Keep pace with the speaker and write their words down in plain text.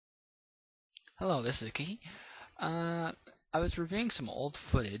Hello, this is Kiki. I was reviewing some old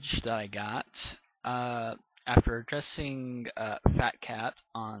footage that I got after addressing Fat Cat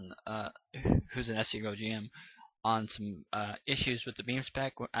on who's an SDGO GM on some issues with the beam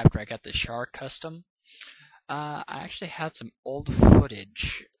spec after I got the char custom. I actually had some old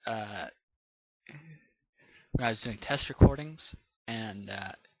footage when I was doing test recordings, and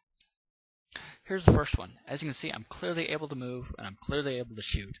here's the first one. As you can see, I'm clearly able to move and I'm clearly able to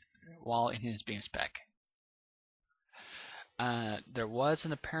shoot while in his beam spec. There was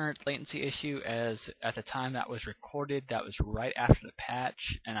an apparent latency issue, as at the time that was recorded, that was right after the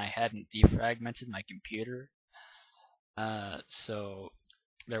patch, and I hadn't defragmented my computer. So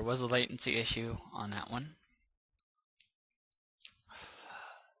there was a latency issue on that one.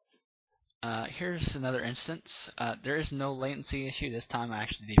 Here's another instance. There is no latency issue. This time I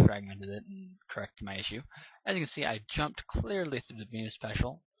actually defragmented it and corrected my issue. As you can see, I jumped clearly through the beam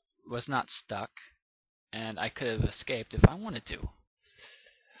special, was not stuck, and I could have escaped if I wanted to.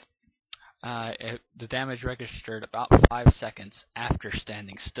 The damage registered about 5 seconds after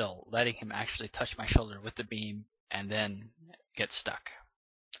standing still, letting him actually touch my shoulder with the beam and then get stuck.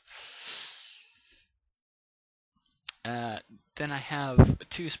 Then I have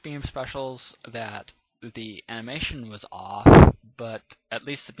two beam specials that the animation was off, but at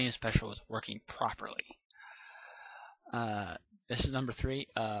least the beam special was working properly. This is number 3.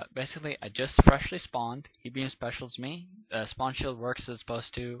 Basically, I just freshly spawned. He beam specials me. The spawn shield works as it's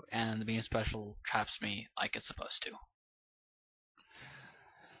supposed to, and the beam special traps me like it's supposed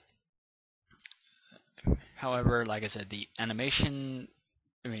to. However, like I said, the animation,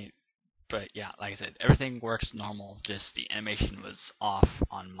 like I said, everything works normal, just the animation was off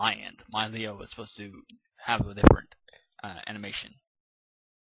on my end. My Leo was supposed to have a different animation.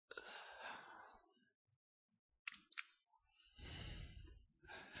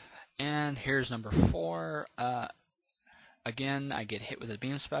 And here's number 4. Again, I get hit with a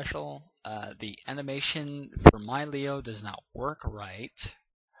beam special. The animation for my Leo does not work right,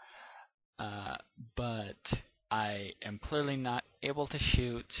 but I am clearly not able to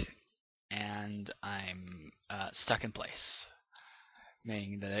shoot, and I'm stuck in place,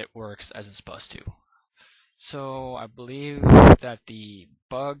 meaning that it works as it's supposed to. So I believe that the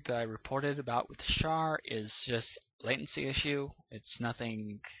bug that I reported about with the char is just latency issue. It's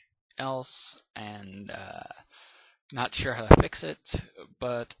nothing else, and not sure how to fix it,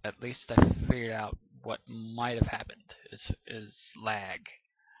 but at least I figured out what might have happened is lag.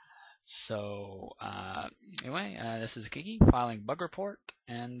 So anyway, this is Kiki filing bug report,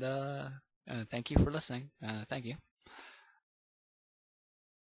 and thank you for listening. Thank you.